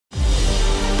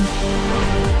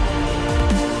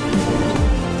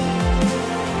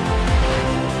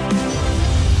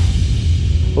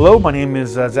Hello, my name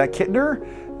is Zach Kittner,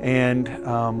 and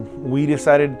we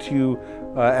decided to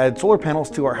add solar panels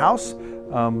to our house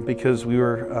because we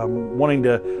were wanting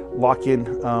to lock in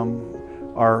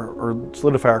or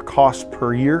solidify our costs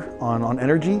per year on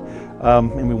energy,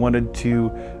 and we wanted to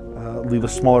leave a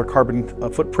smaller carbon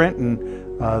footprint,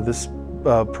 and this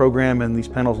program and these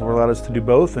panels will allow us to do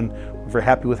both, and we're very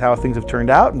happy with how things have turned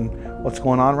out and what's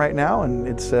going on right now, and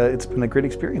it's been a great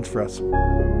experience for us.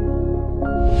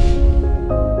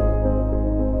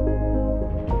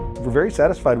 We're very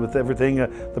satisfied with everything,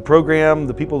 the program,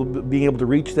 the people being able to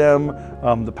reach them,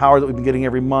 the power that we've been getting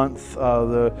every month.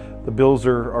 The bills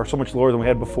are so much lower than we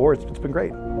had before. It's been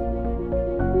great.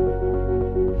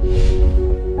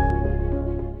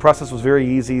 The process was very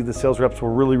easy. The sales reps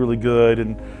were really good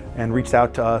and reached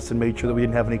out to us and made sure that we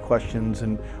didn't have any questions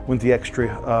and went the extra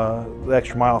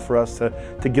mile for us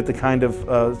to get the kind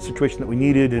of situation that we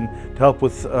needed and to help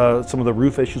with some of the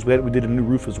roof issues we had. We did a new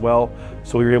roof as well,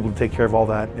 so we were able to take care of all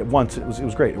that at once. It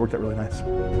was great. It worked out really nice.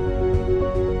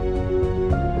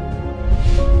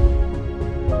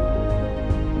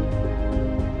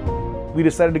 We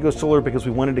decided to go solar because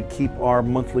we wanted to keep our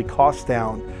monthly costs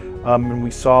down. And we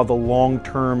saw the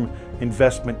long-term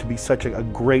investment to be such a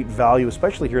great value,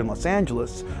 especially here in Los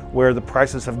Angeles, where the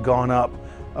prices have gone up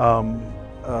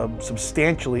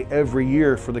substantially every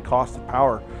year for the cost of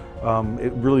power.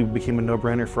 It really became a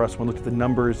no-brainer for us when we looked at the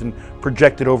numbers and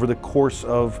projected over the course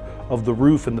of the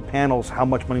roof and the panels how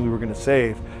much money we were going to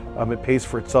save. It pays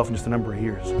for itself in just a number of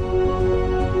years.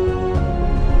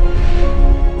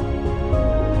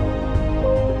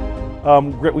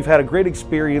 We've had a great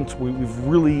experience. We've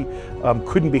really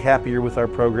couldn't be happier with our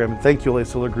program. And thank you, LA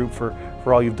Solar Group, for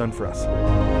all you've done for us.